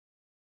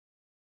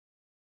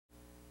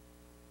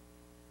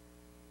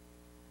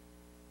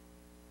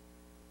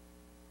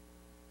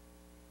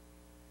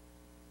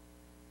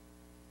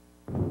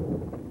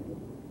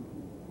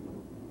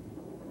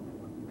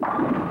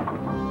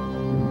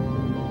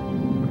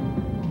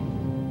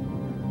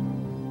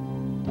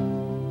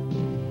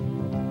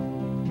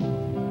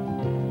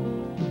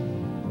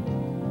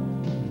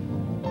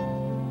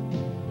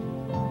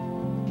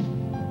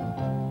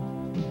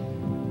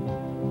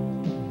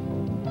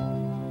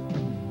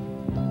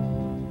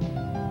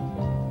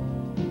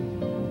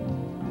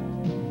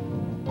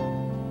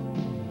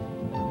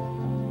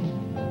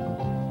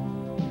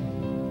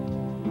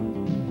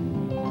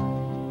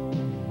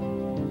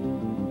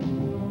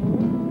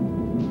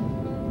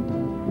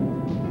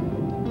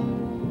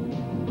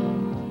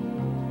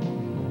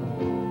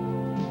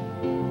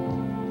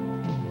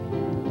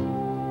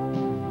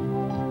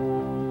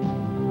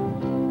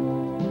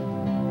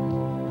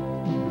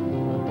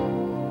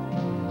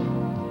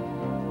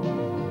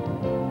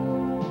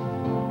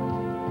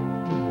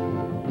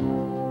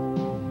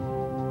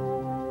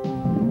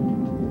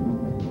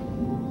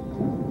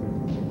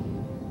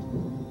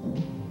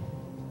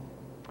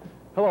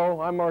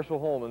I'm Marshall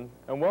Holman,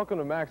 and welcome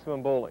to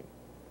Maximum Bowling.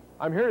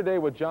 I'm here today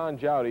with John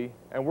Jowdy,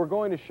 and we're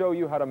going to show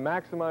you how to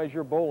maximize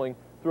your bowling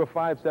through a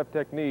 5-step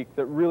technique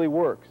that really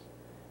works.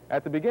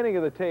 At the beginning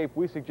of the tape,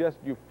 we suggest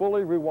you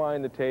fully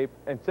rewind the tape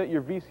and set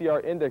your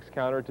VCR index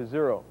counter to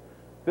 0.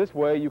 This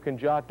way, you can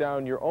jot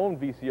down your own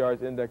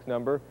VCR's index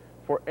number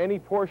for any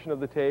portion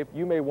of the tape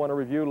you may want to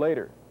review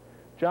later.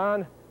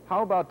 John,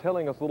 how about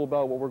telling us a little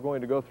about what we're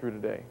going to go through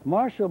today?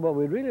 Marshall, what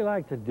we'd really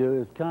like to do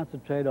is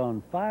concentrate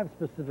on 5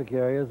 specific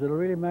areas that will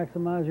really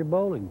maximize your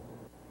bowling.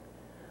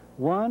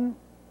 1,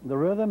 the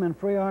rhythm and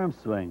free arm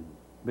swing,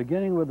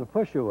 beginning with the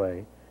push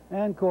away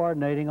and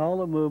coordinating all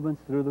the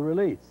movements through the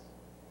release.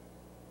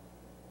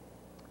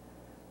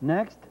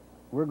 Next,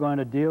 we're going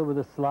to deal with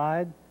the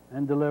slide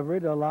and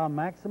delivery to allow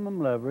maximum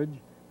leverage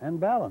and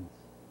balance.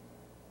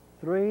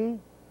 3,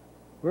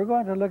 we're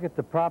going to look at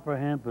the proper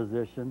hand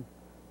position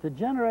to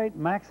generate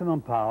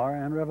maximum power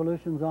and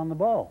revolutions on the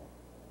ball.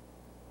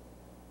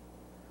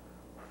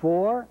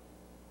 4,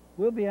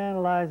 we'll be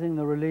analyzing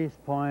the release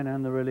point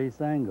and the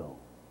release angle.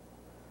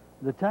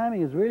 The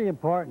timing is really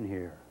important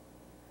here,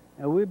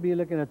 and we'll be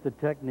looking at the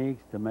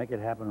techniques to make it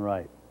happen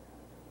right.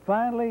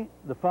 Finally,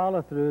 the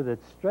follow-through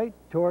that's straight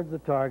towards the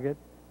target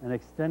and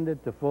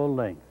extended to full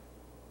length.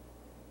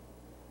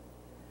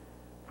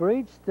 For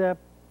each step,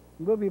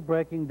 we'll be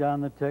breaking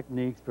down the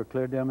techniques for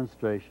clear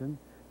demonstration.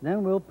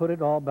 Then we'll put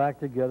it all back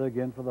together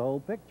again for the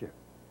whole picture.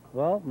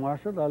 Well,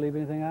 Marshall, did I leave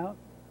anything out?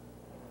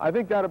 I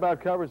think that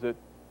about covers it.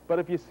 But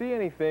if you see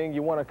anything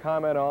you want to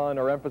comment on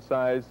or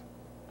emphasize,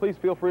 please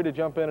feel free to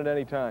jump in at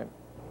any time.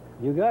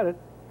 You got it.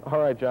 All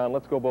right, John,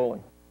 let's go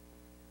bowling.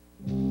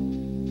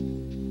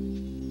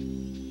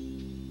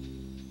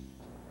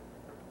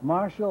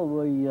 Marshall,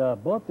 we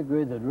both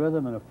agree that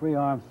rhythm and a free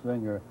arm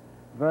swing are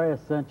very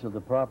essential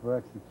to proper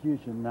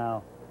execution.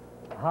 Now,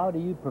 how do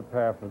you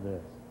prepare for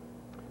this?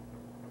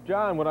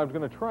 John, what I'm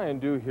going to try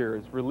and do here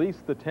is release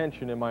the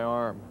tension in my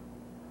arm.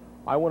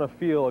 I want to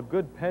feel a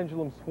good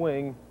pendulum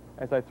swing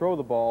as I throw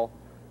the ball,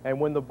 and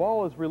when the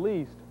ball is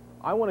released,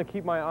 I want to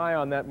keep my eye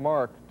on that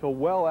mark till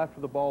well after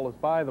the ball is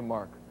by the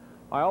mark.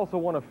 I also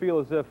want to feel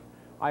as if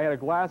I had a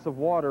glass of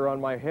water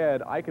on my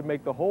head. I could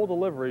make the whole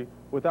delivery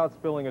without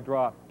spilling a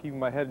drop, keeping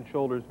my head and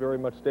shoulders very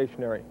much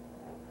stationary.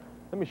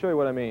 Let me show you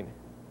what I mean.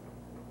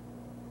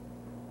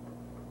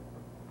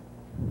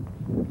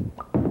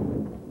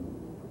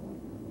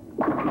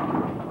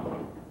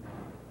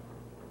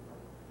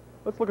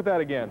 Let's look at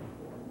that again.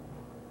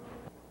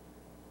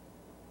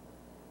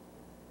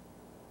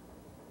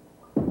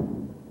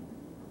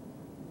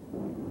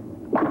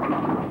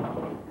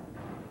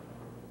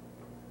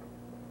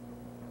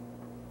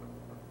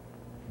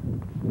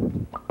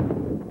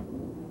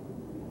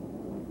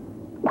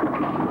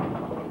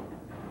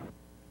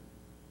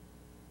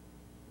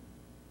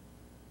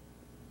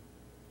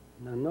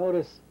 Now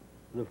notice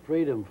the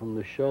freedom from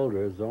the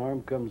shoulder as the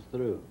arm comes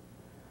through.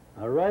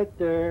 Now right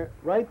there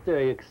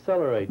he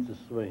accelerates the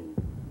swing.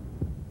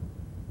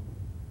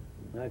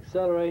 Now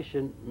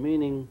acceleration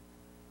meaning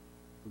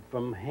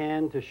from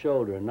hand to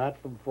shoulder,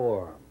 not from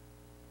forearm.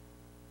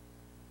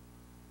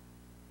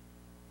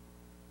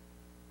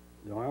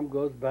 The arm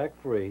goes back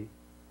free.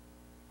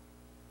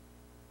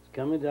 It's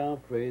coming down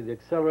free. The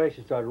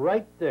acceleration starts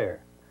right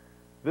there.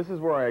 This is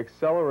where I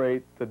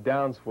accelerate the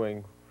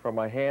downswing from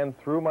my hand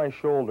through my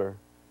shoulder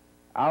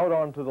out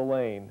onto the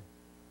lane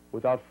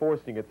without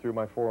forcing it through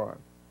my forearm.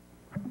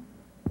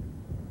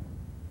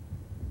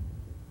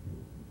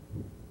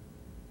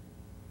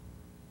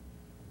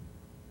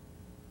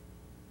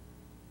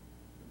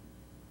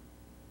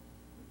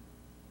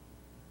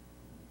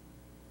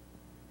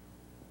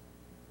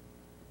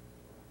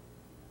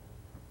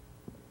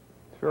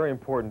 It's very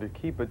important to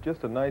keep it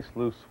just a nice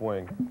loose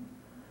swing.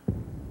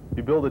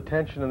 You build a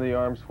tension in the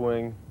arm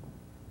swing,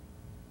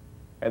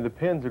 and the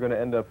pins are going to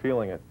end up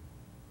feeling it.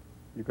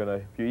 You're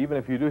going to, even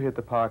if you do hit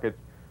the pocket,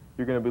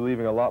 you're going to be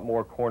leaving a lot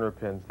more corner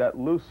pins. That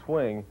loose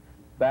swing,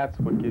 that's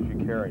what gives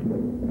you carry.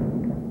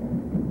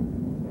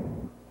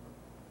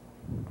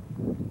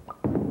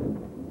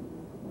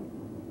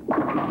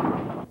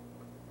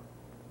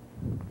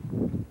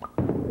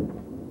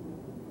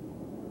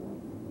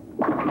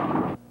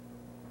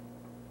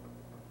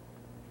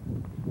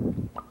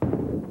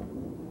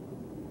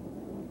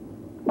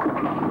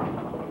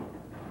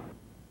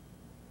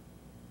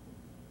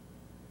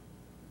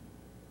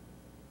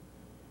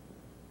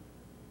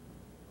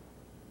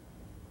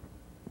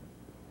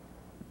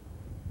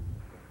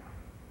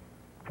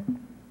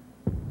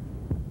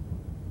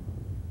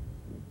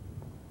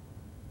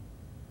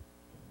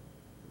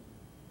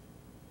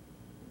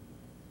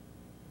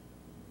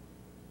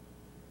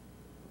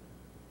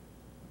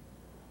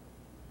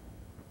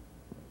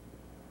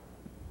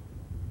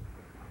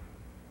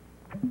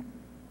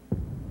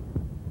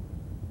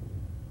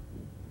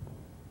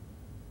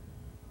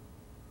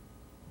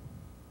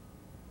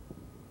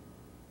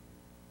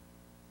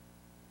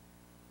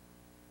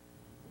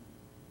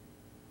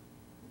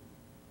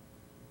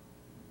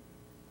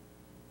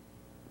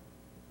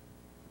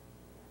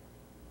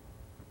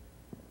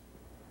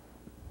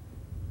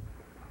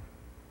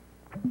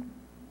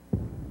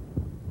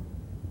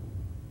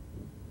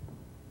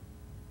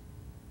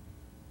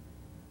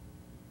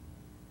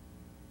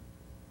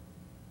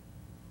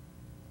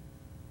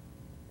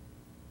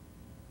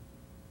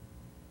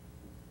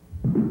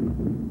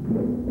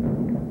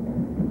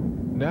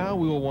 Now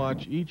we will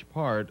watch each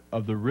part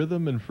of the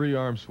rhythm and free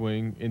arm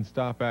swing in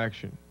stop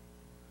action.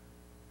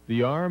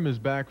 The arm is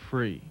back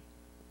free.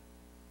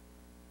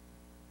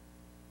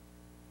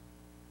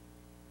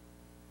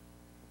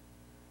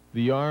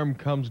 The arm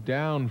comes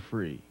down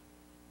free.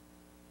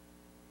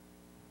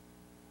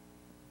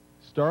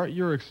 Start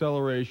your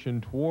acceleration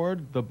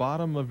toward the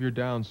bottom of your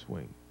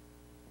downswing.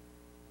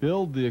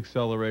 Build the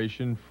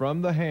acceleration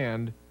from the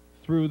hand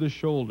through the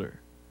shoulder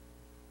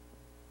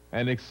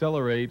and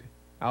accelerate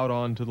out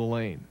onto the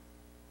lane.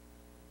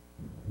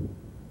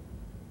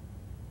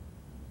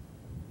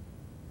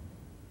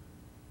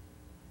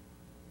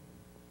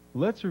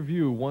 Let's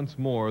review once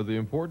more the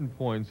important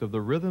points of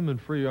the rhythm and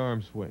free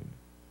arm swing.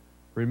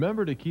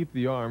 Remember to keep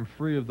the arm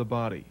free of the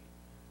body,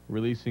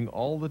 releasing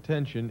all the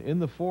tension in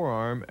the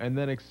forearm, and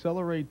then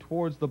accelerate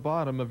towards the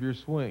bottom of your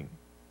swing.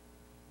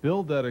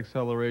 Build that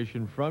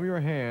acceleration from your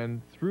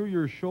hand through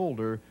your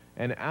shoulder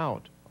and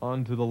out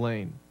onto the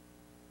lane.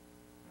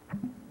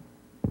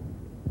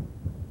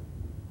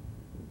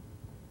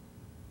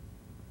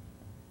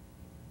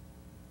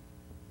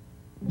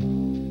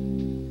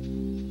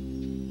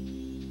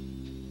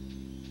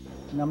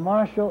 Now,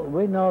 Marshall,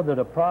 we know that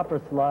a proper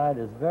slide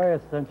is very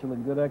essential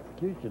in good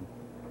execution.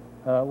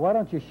 Why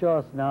don't you show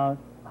us now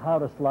how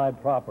to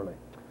slide properly?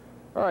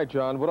 All right,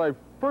 John.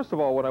 First of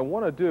all, what I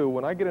want to do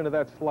when I get into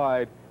that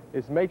slide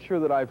is make sure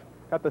that I've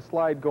got the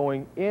slide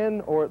going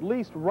in, or at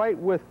least right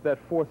with that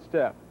fourth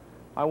step.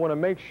 I want to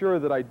make sure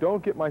that I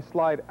don't get my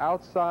slide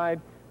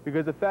outside,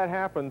 because if that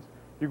happens,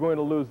 you're going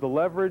to lose the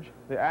leverage,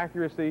 the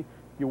accuracy.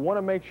 You want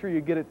to make sure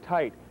you get it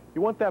tight.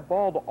 You want that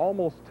ball to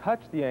almost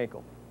touch the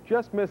ankle,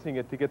 just missing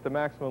it to get the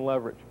maximum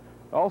leverage.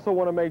 I also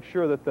want to make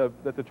sure that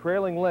the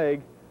trailing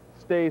leg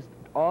stays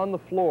on the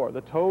floor.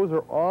 The toes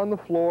are on the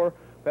floor.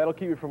 That'll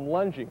keep you from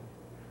lunging,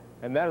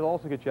 and that'll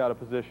also get you out of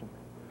position.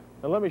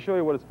 Now let me show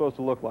you what it's supposed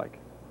to look like.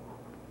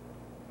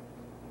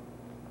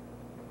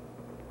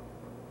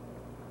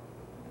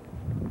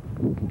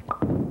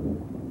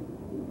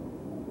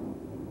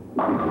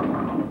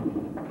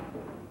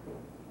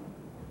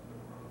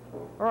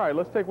 All right,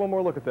 let's take one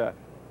more look at that.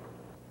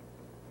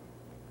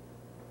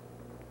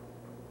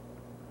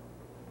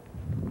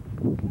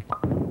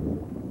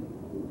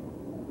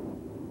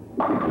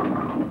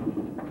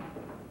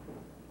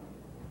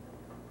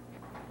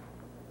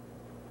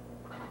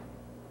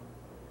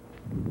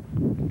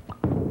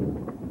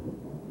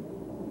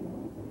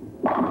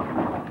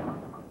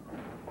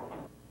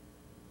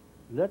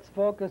 Let's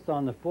focus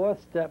on the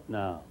fourth step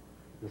now.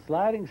 The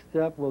sliding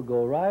step will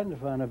go right in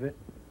front of it.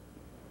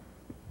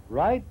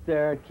 Right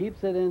there, it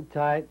keeps it in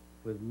tight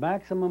with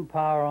maximum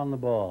power on the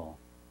ball.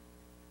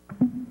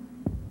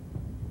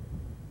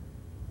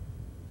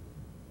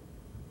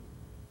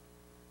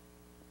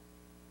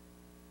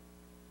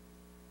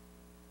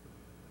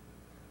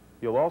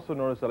 You'll also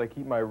notice that I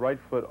keep my right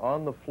foot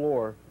on the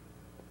floor,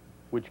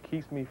 which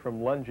keeps me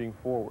from lunging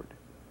forward.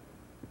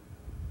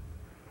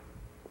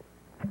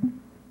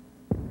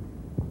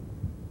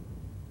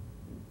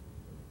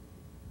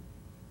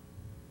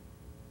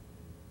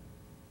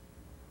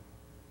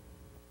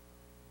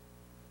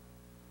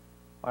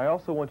 I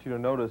also want you to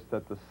notice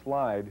that the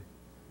slide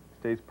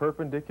stays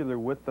perpendicular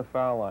with the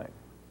foul line.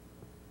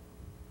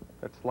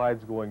 That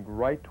slide's going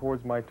right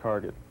towards my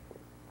target,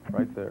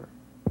 right there.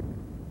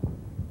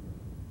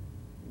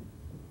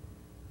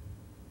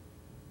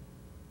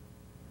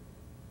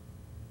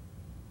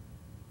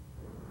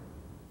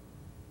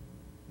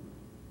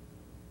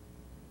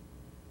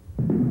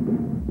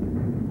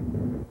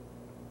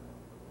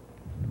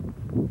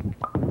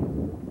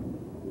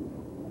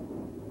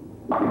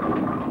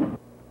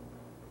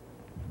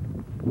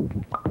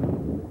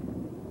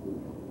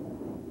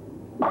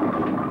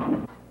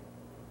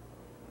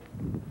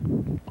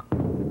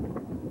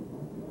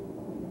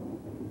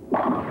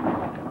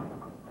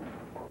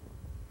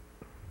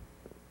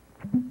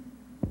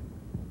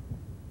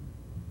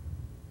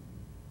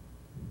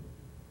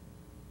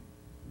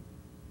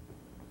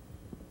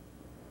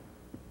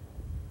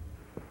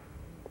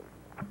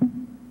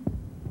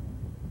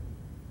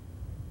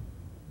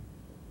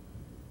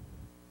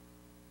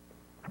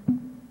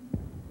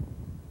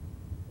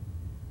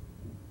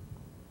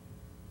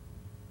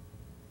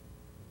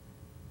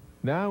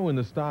 Now in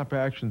the stop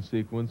action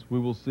sequence, we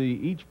will see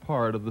each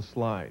part of the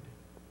slide.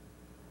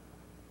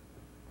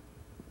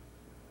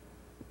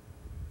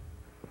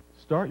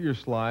 Start your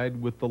slide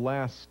with the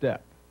last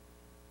step.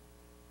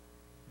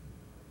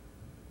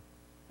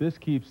 This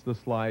keeps the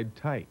slide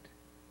tight.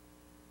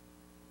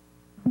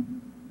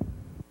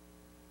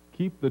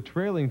 Keep the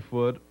trailing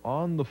foot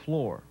on the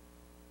floor.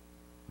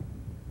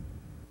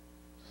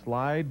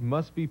 Slide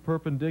must be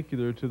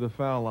perpendicular to the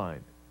foul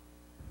line.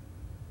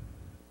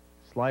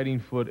 Sliding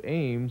foot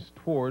aims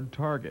toward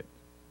target.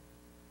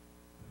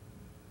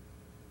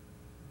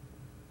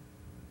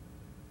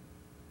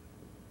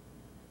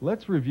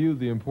 Let's review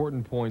the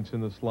important points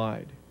in the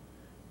slide.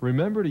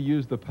 Remember to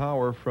use the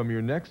power from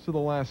your next to the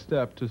last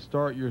step to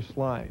start your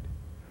slide.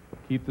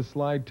 Keep the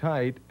slide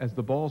tight as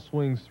the ball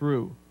swings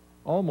through,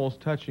 almost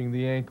touching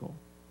the ankle.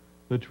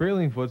 The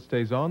trailing foot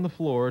stays on the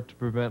floor to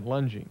prevent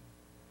lunging.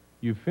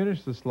 You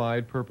finish the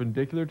slide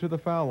perpendicular to the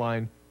foul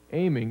line,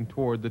 aiming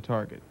toward the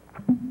target.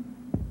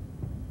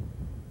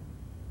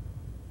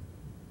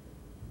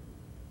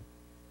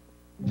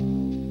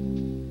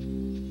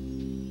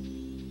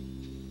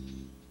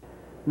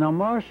 Now,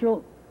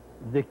 Marshall,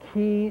 the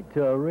key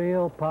to a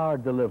real power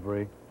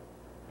delivery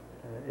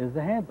is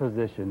the hand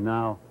position.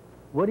 Now,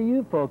 what do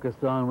you focus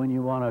on when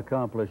you want to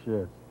accomplish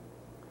this?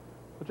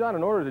 Well, John,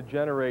 in order to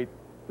generate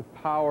the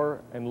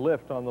power and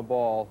lift on the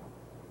ball,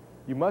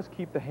 you must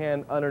keep the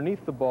hand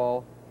underneath the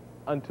ball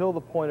until the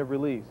point of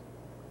release.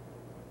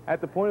 At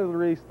the point of the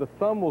release, the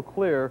thumb will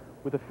clear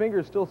with the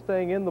fingers still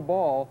staying in the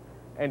ball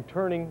and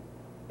turning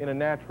in a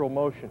natural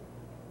motion.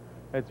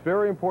 And it's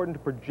very important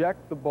to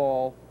project the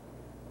ball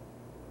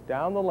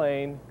down the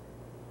lane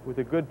with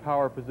a good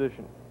power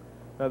position.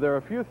 Now, there are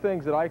a few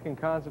things that I can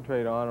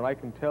concentrate on and I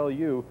can tell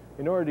you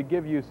in order to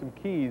give you some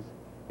keys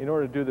in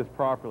order to do this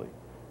properly.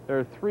 There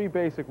are three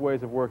basic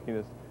ways of working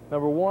this.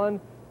 Number one,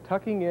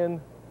 tucking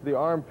in the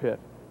armpit,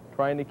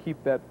 trying to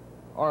keep that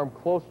arm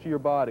close to your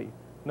body.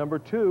 Number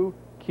two,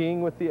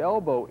 keying with the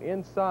elbow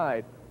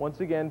inside,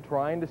 once again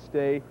trying to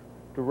stay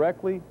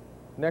directly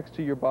next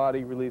to your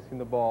body, releasing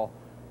the ball.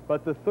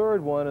 But the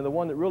third one, and the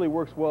one that really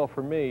works well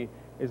for me,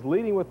 is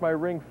leading with my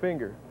ring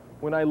finger.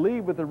 When I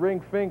lead with the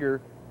ring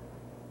finger,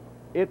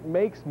 it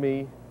makes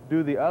me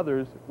do the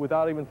others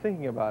without even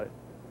thinking about it.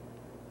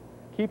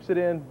 Keeps it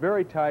in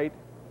very tight.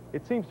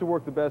 It seems to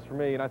work the best for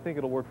me, and I think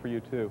it'll work for you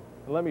too.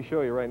 And let me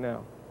show you right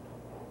now.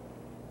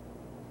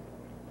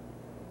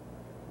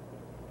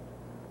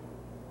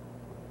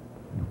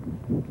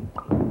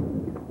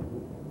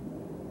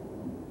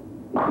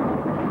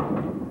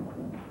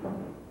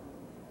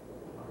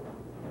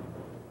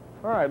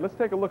 All right, let's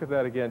take a look at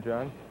that again,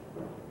 John.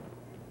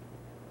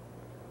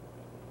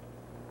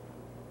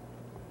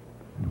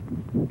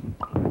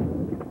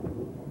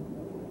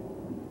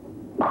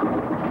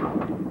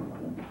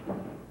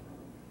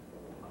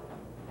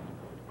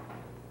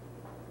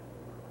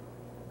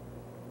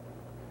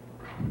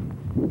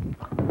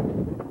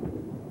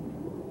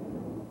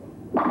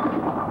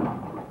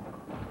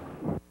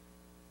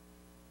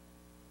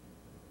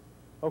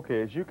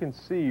 Okay, as you can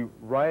see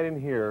right in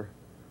here,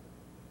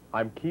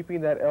 I'm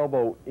keeping that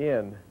elbow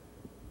in,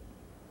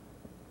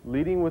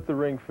 leading with the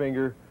ring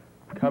finger,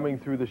 coming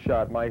through the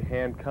shot. My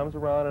hand comes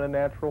around in a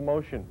natural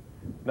motion.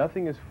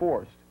 Nothing is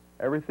forced.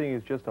 Everything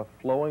is just a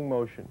flowing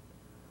motion.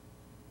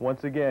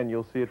 Once again,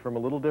 you'll see it from a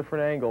little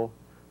different angle,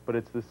 but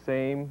it's the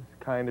same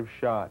kind of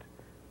shot.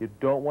 You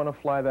don't want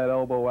to fly that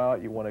elbow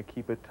out. You want to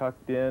keep it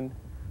tucked in,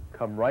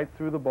 come right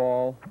through the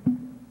ball.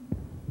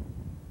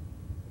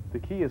 The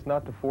key is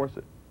not to force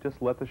it. Just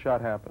let the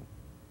shot happen.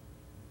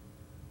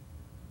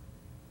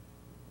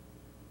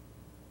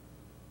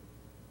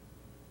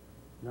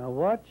 Now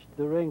watch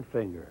the ring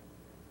finger.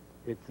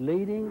 It's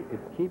leading,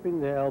 it's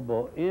keeping the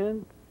elbow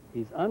in.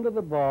 He's under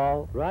the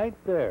ball right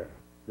there.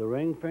 The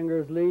ring finger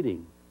is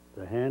leading.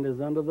 The hand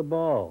is under the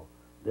ball.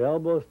 The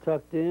elbow's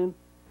tucked in,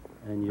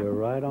 and you're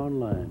right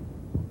on line.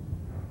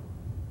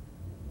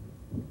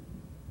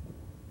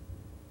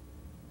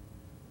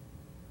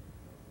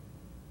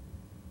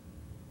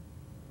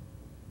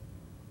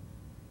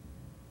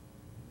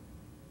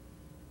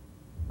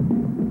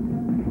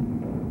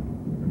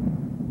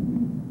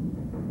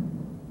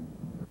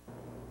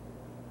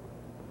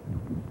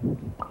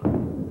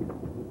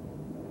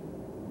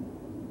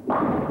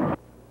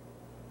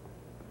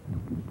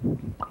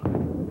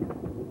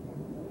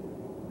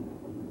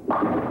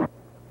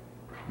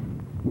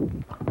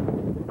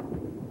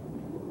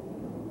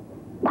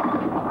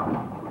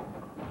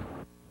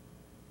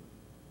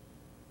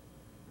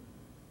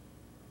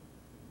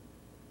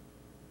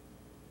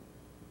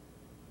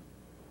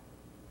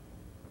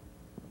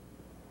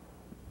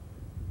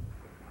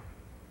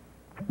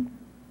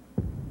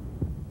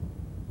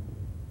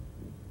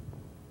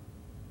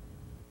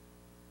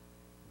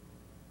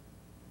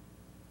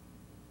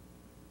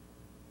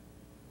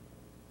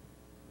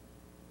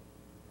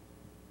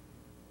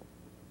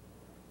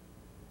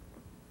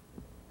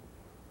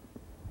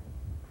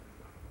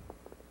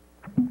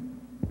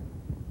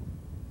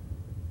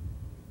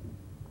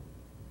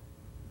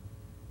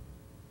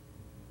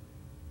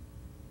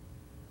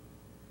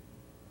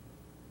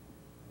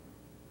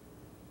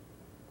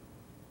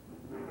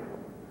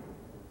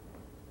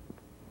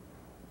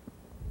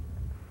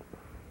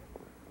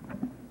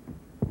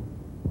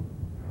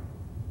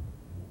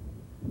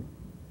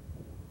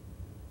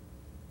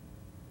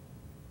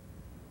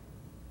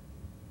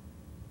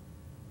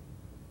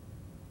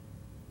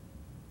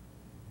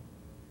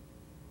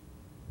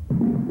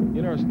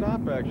 In our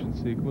stop action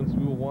sequence,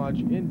 we will watch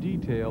in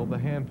detail the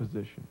hand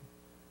position.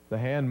 The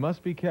hand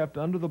must be kept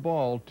under the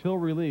ball till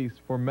release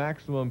for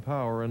maximum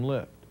power and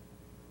lift.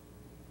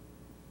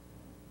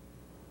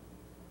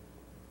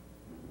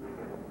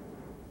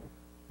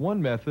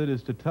 One method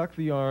is to tuck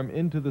the arm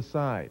into the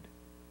side.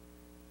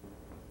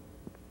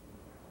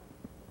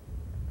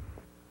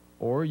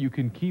 Or you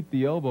can keep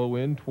the elbow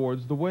in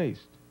towards the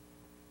waist.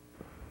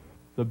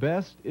 The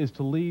best is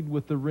to lead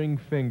with the ring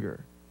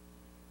finger.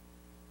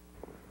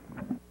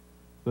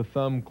 The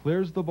thumb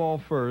clears the ball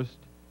first,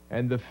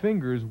 and the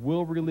fingers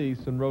will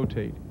release and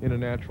rotate in a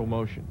natural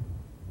motion.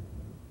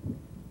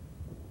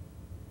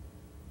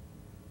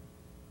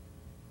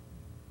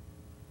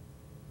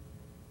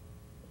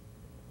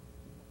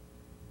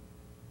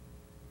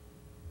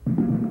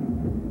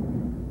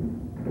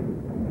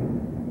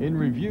 In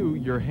review,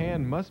 your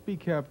hand must be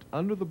kept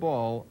under the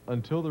ball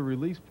until the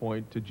release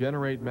point to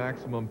generate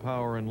maximum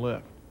power and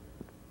lift.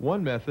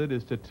 One method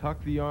is to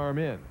tuck the arm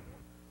in,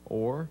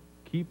 or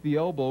keep the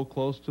elbow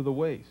close to the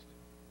waist.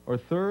 Or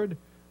third,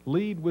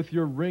 lead with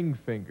your ring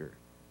finger.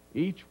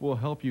 Each will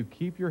help you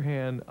keep your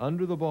hand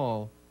under the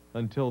ball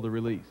until the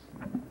release.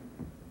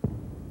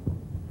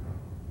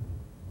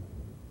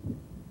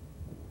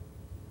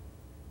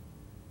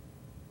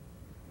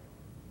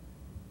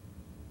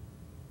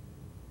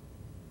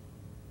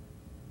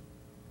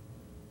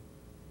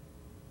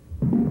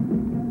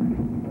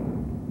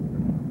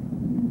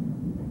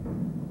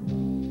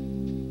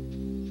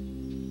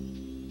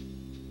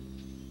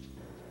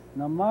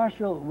 Now,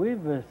 Marshall,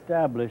 we've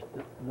established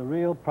the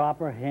real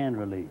proper hand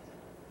release,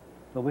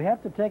 but we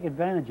have to take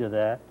advantage of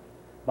that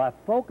by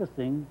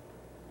focusing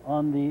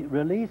on the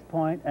release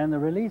point and the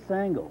release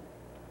angle.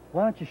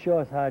 Why don't you show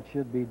us how it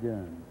should be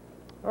done?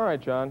 All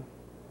right, John.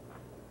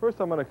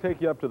 First, I'm going to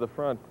take you up to the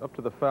front, up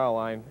to the foul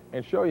line,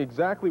 and show you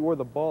exactly where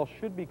the ball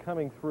should be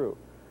coming through.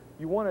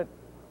 You want it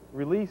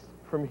released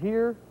from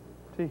here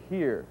to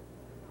here.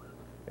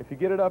 If you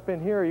get it up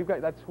in here, you've got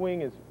that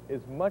swing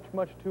is much,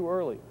 much too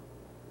early.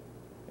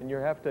 And you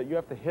have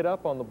to hit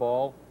up on the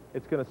ball.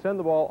 It's going to send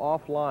the ball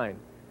offline.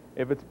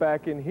 If it's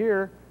back in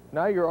here,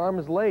 now your arm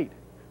is late.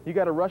 You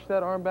got to rush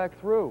that arm back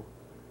through.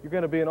 You're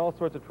going to be in all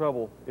sorts of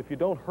trouble. If you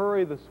don't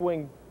hurry the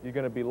swing, you're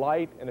going to be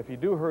light, and if you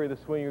do hurry the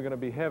swing, you're going to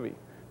be heavy.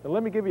 Now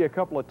let me give you a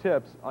couple of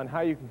tips on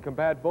how you can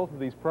combat both of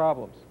these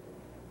problems.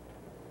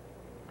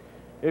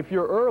 If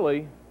you're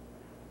early,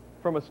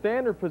 from a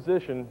standard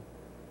position,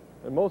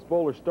 and most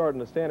bowlers start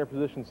in a standard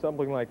position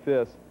something like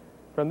this,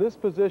 from this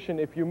position,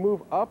 if you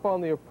move up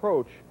on the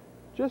approach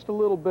just a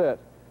little bit,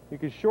 you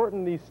can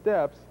shorten these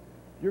steps,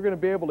 you're going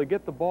to be able to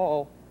get the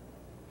ball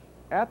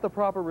at the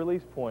proper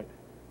release point.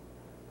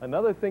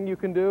 Another thing you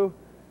can do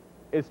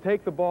is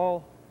take the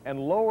ball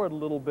and lower it a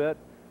little bit,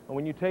 and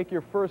when you take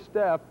your first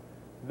step,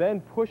 then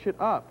push it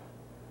up.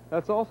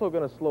 That's also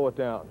going to slow it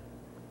down.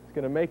 It's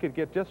going to make it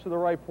get just to the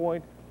right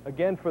point,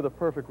 again for the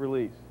perfect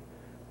release.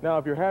 Now,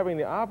 if you're having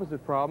the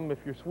opposite problem, if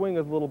your swing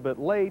is a little bit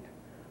late,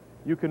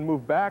 you can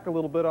move back a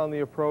little bit on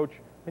the approach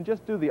and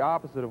just do the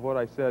opposite of what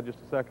I said just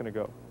a second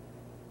ago.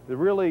 It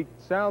really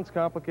sounds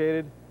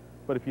complicated,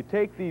 but if you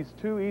take these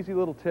two easy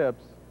little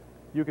tips,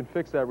 you can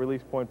fix that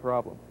release point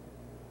problem.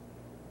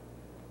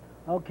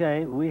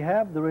 Okay, we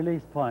have the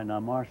release point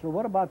now, Marshall.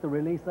 What about the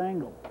release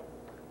angle?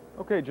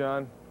 Okay,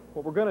 John,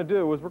 what we're going to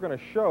do is we're going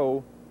to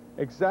show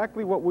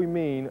exactly what we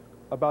mean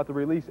about the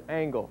release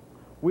angle.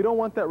 We don't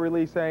want that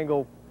release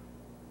angle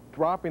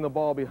dropping the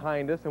ball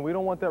behind us, and we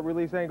don't want that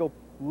release angle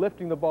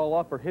lifting the ball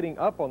up or hitting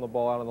up on the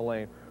ball out on the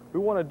lane. We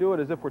want to do it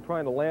as if we're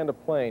trying to land a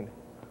plane.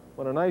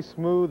 We want a nice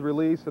smooth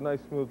release, a nice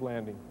smooth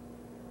landing.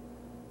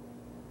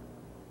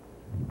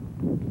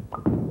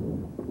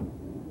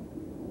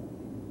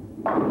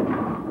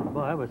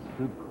 Boy, that was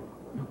super.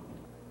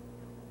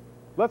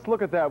 Let's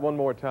look at that one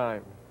more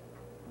time.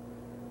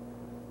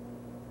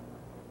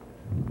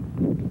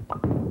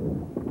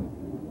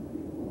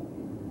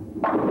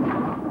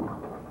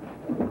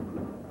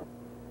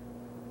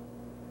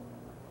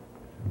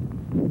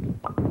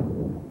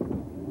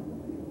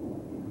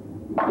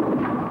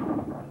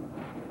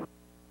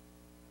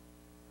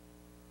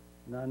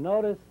 Now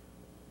notice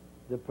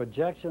the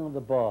projection of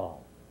the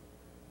ball.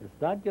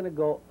 It's not going to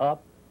go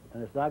up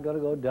and it's not going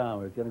to go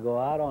downward. It's going to go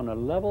out on a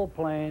level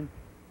plane,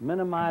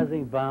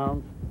 minimizing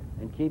bounce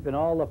and keeping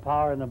all the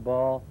power in the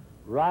ball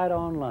right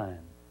on line.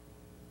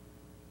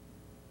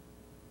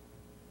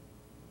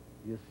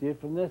 You see it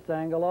from this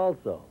angle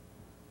also.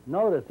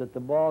 Notice that the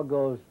ball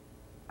goes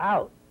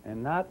out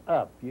and not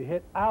up. You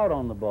hit out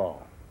on the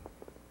ball.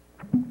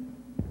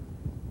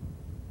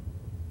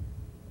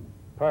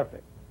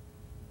 Perfect.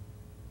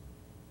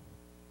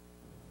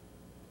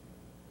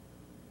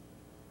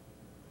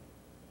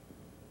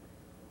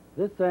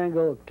 This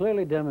angle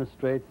clearly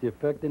demonstrates the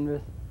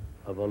effectiveness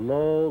of a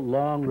low,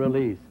 long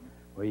release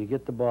where you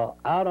get the ball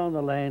out on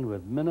the lane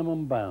with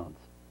minimum bounce.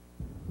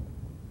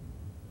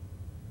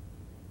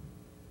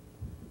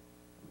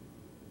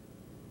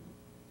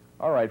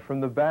 All right, from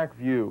the back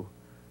view,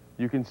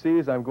 you can see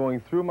as I'm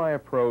going through my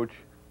approach,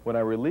 when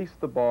I release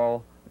the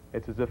ball,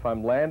 it's as if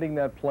I'm landing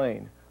that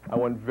plane. I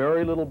want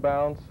very little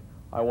bounce.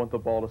 I want the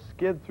ball to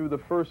skid through the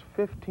first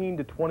 15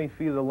 to 20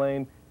 feet of the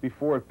lane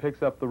before it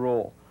picks up the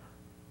roll.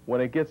 When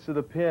it gets to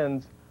the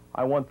pins,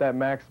 I want that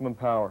maximum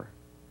power.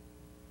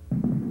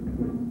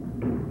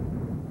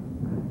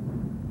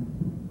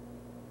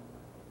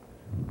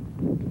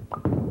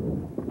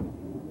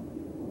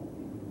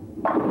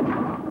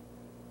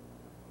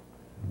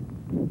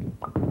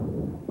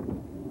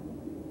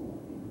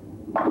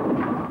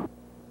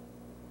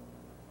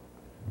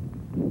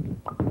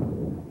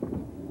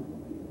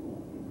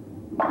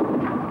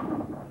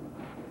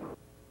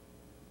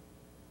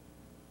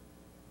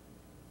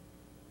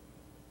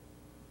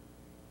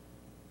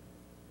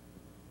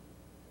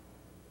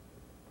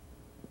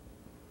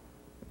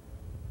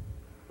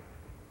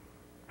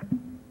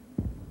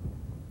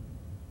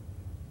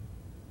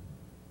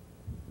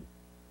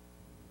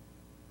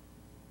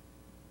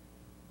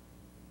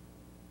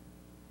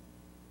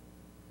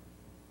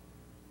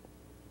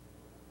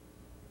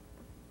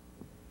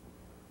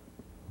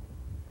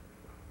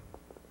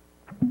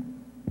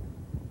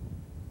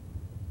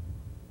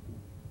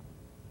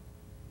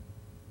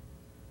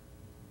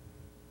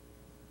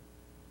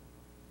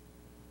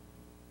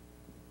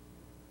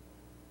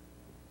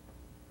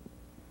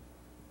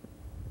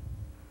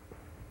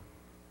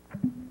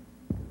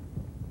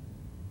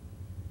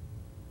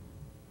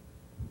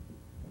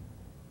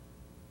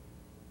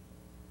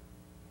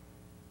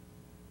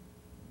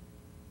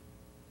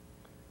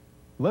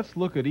 Let's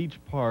look at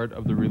each part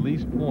of the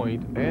release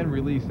point and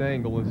release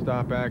angle in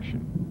stop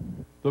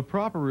action. The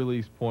proper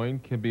release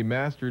point can be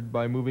mastered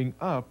by moving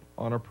up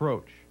on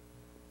approach.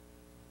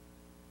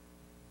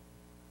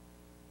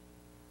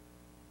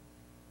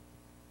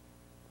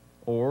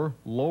 Or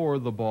lower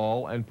the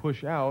ball and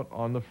push out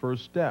on the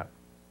first step.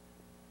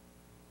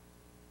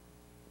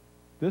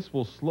 This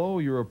will slow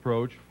your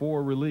approach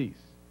for release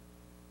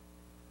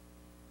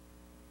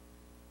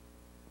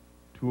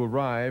to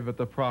arrive at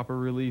the proper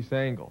release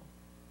angle.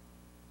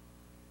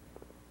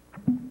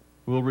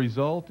 Will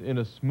result in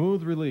a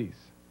smooth release,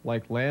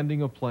 like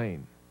landing a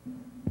plane.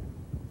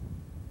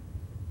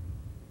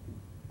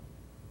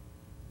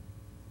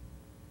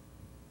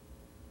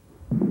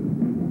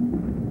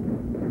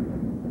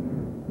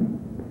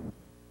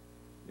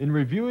 In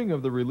reviewing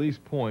of the release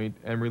point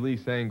and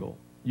release angle,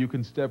 you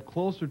can step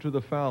closer to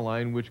the foul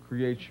line, which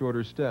creates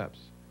shorter steps,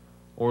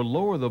 or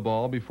lower the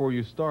ball before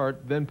you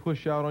start, then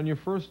push out on your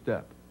first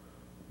step.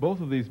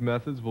 Both of these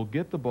methods will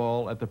get the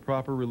ball at the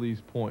proper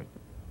release point.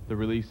 The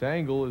release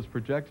angle is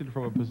projected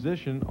from a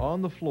position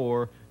on the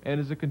floor and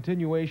is a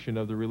continuation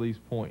of the release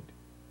point.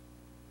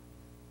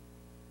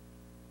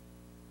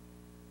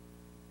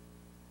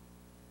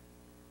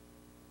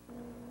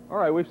 All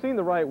right, we've seen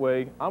the right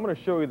way. I'm going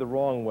to show you the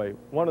wrong way.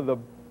 One of the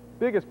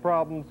biggest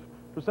problems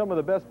for some of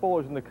the best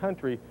bowlers in the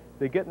country,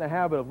 they get in the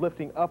habit of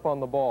lifting up on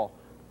the ball.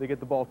 They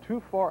get the ball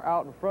too far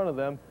out in front of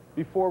them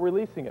before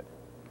releasing it.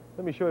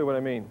 Let me show you what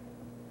I mean.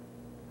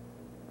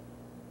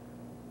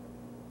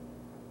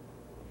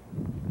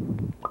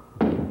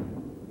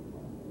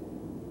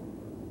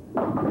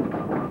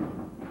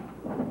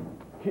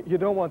 You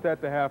don't want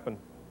that to happen.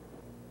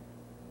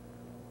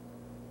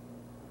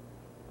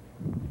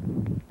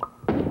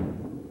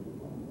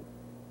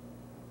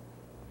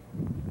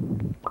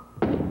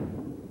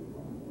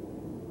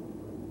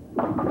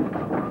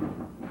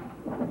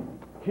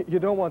 You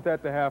don't want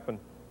that to happen.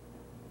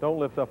 Don't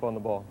lift up on the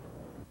ball.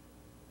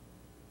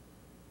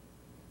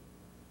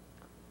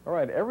 All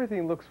right,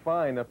 everything looks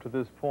fine up to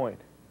this point.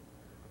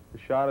 The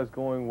shot is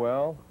going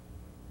well.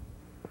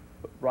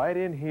 But right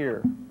in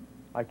here,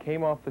 I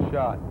came off the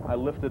shot. I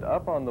lifted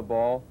up on the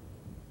ball,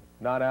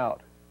 not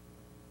out.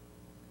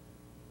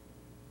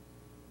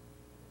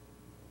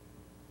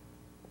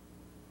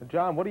 Now,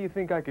 John, what do you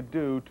think I could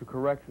do to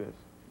correct this?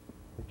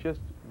 It's just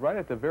right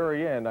at the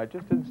very end, I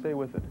just didn't stay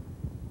with it.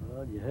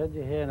 Well, you had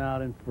your hand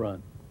out in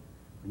front.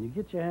 When you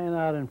get your hand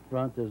out in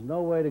front, there's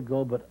no way to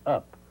go but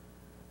up.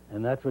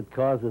 And that's what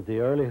causes the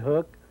early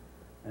hook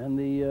and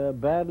the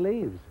bad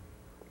leaves.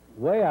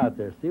 Way out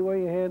there. See where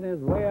your hand is?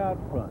 Way out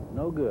front.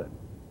 No good.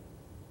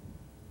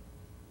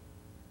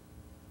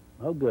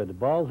 No good. The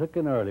ball's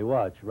hooking early.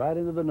 Watch. Right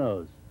into the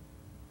nose.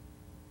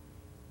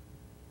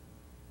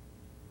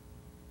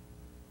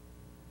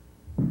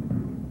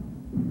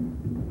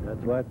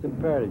 That's why it's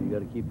imperative. You got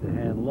to keep the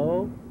hand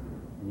low,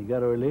 and you got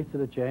to release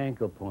it at your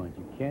ankle point.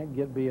 You can't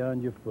get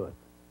beyond your foot.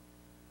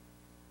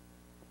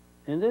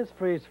 In this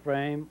freeze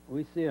frame,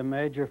 we see a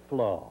major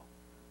flaw.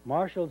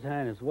 Marshall's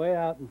hand is way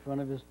out in front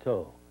of his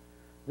toe.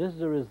 This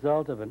is a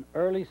result of an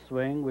early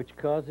swing which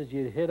causes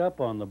you to hit up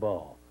on the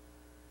ball.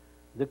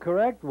 The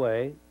correct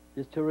way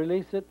is to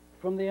release it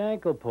from the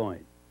ankle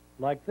point,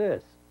 like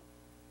this.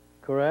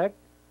 Correct?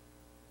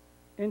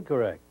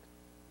 Incorrect.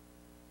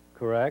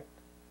 Correct?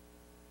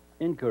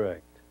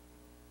 Incorrect.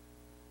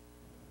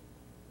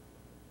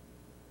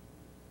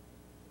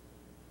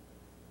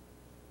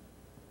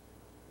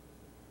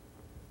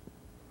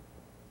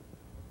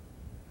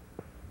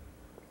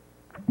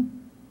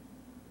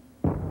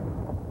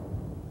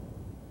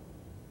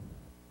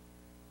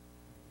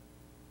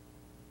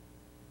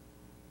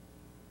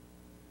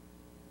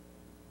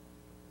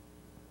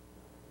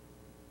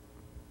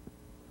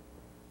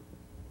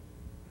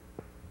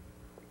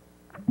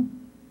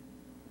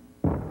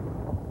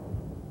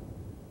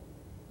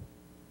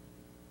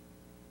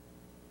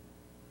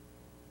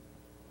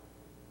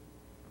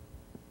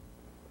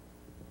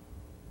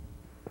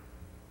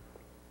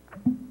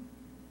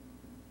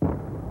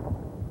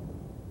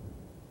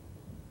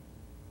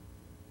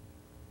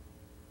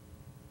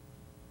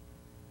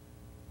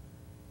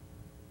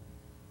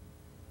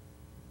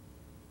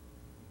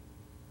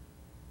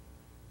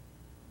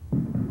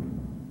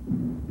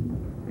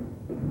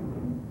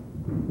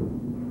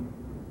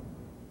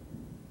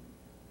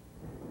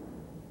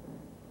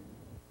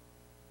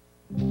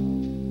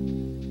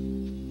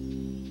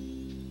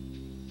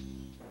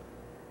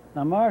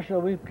 Now, Marshall,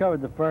 we've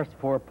covered the first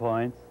 4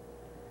 points.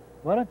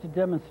 Why don't you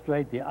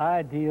demonstrate the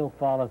ideal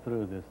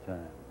follow-through this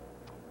time?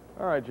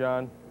 All right,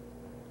 John.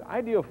 The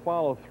ideal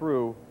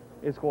follow-through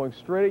is going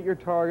straight at your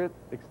target,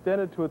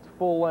 extended to its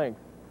full length.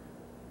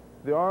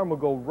 The arm will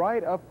go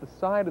right up the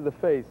side of the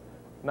face,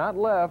 not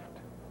left,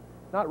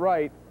 not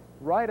right,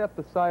 right up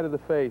the side of the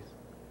face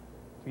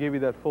to give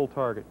you that full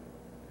target.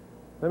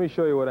 Let me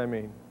show you what I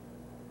mean.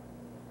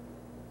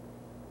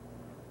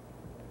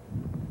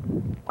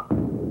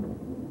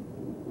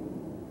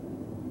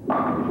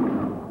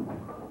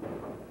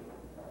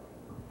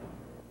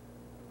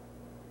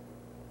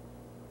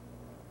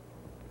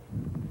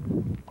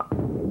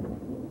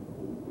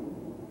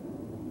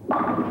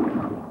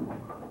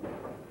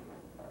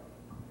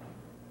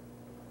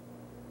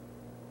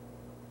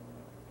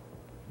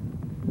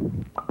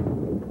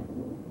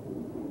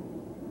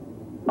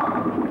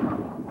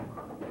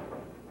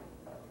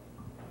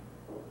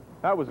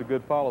 That was a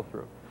good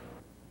follow-through.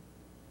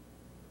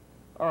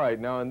 All right,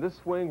 now in this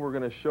swing, we're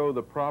going to show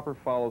the proper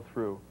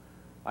follow-through.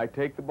 I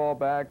take the ball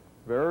back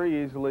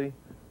very easily.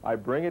 I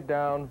bring it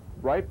down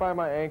right by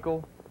my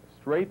ankle,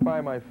 straight by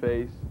my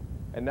face,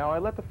 and now I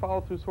let the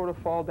follow-through sort of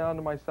fall down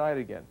to my side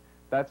again.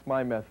 That's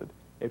my method.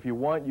 If you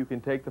want, you can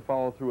take the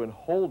follow-through and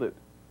hold it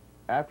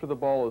after the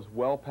ball is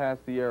well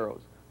past the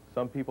arrows.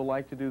 Some people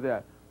like to do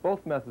that.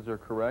 Both methods are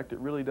correct. It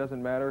really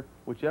doesn't matter.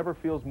 Whichever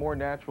feels more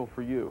natural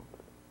for you.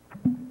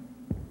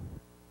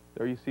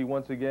 There you see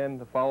once again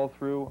the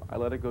follow-through. I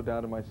let it go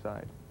down to my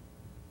side.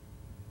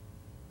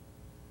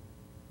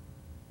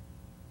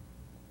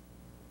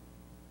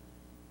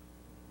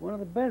 One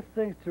of the best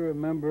things to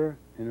remember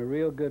in a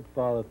real good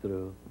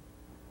follow-through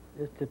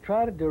is to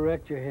try to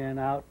direct your hand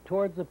out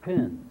towards the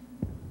pins.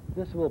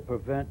 This will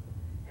prevent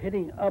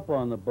hitting up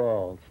on the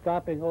ball,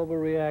 stopping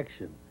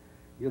overreaction.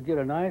 You'll get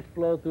a nice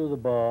flow through the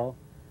ball,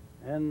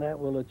 and that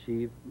will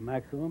achieve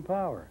maximum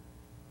power.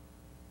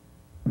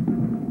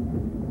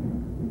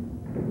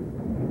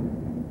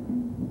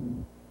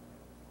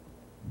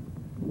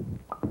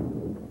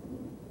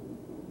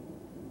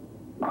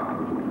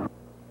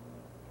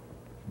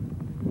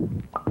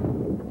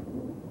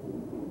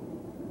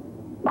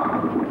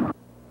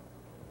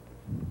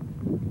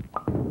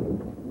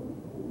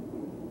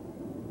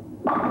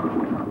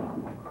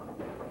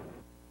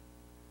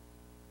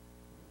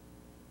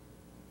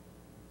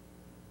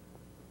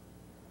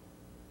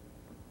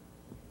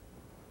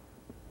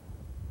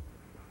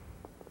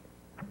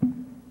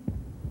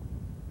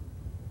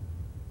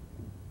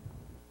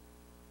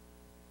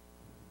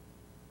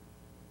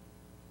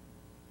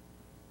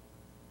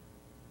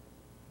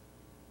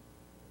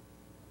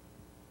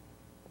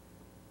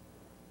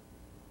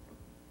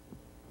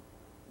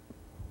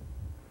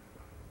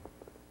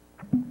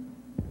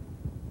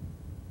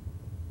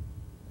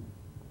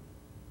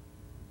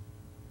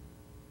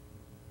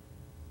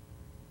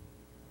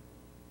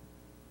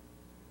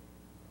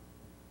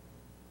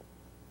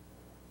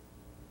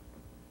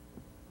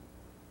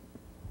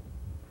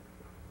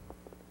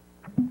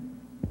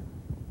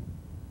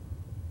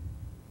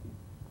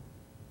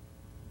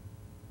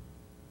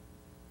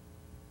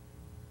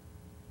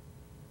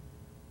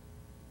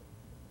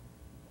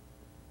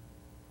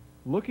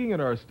 Looking at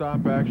our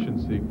stop action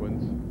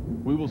sequence,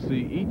 we will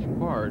see each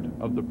part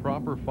of the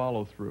proper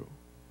follow-through.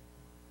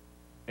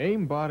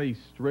 Aim body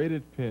straight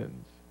at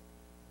pins.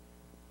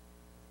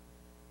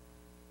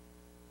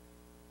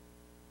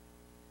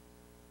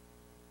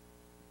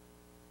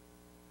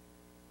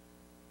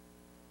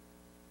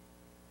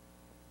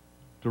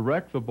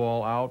 Direct the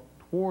ball out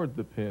toward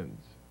the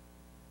pins.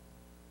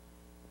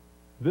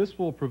 This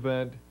will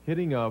prevent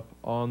hitting up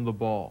on the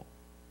ball.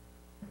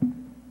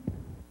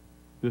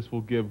 This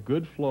will give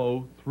good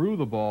flow through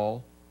the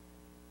ball.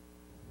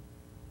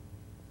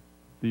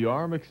 The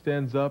arm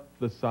extends up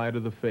the side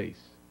of the face.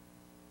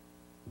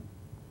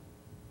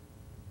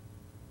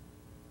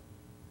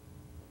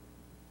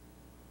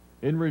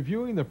 In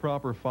reviewing the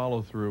proper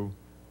follow-through,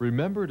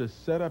 remember to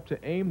set up to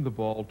aim the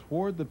ball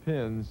toward the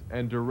pins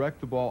and direct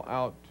the ball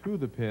out to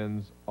the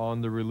pins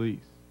on the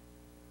release.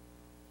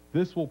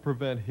 This will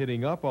prevent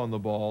hitting up on the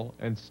ball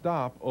and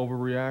stop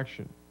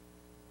overreaction.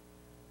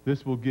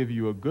 This will give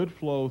you a good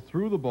flow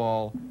through the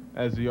ball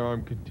as the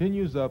arm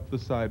continues up the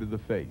side of the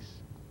face.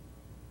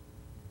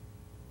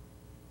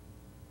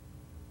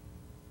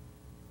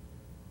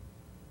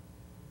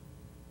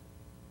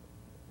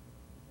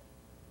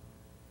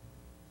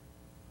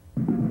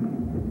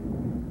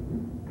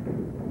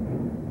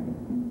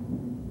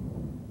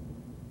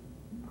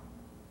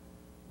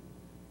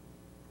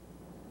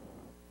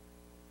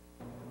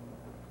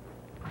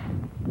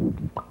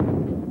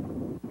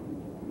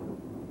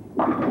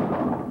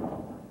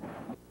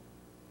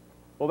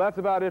 Well, that's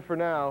about it for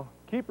now.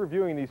 Keep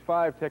reviewing these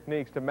 5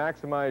 techniques to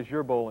maximize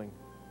your bowling.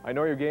 I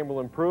know your game will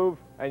improve,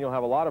 and you'll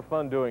have a lot of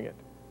fun doing it.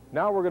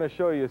 Now we're going to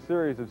show you a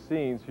series of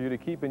scenes for you to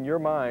keep in your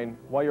mind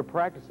while you're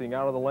practicing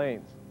out of the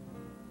lanes.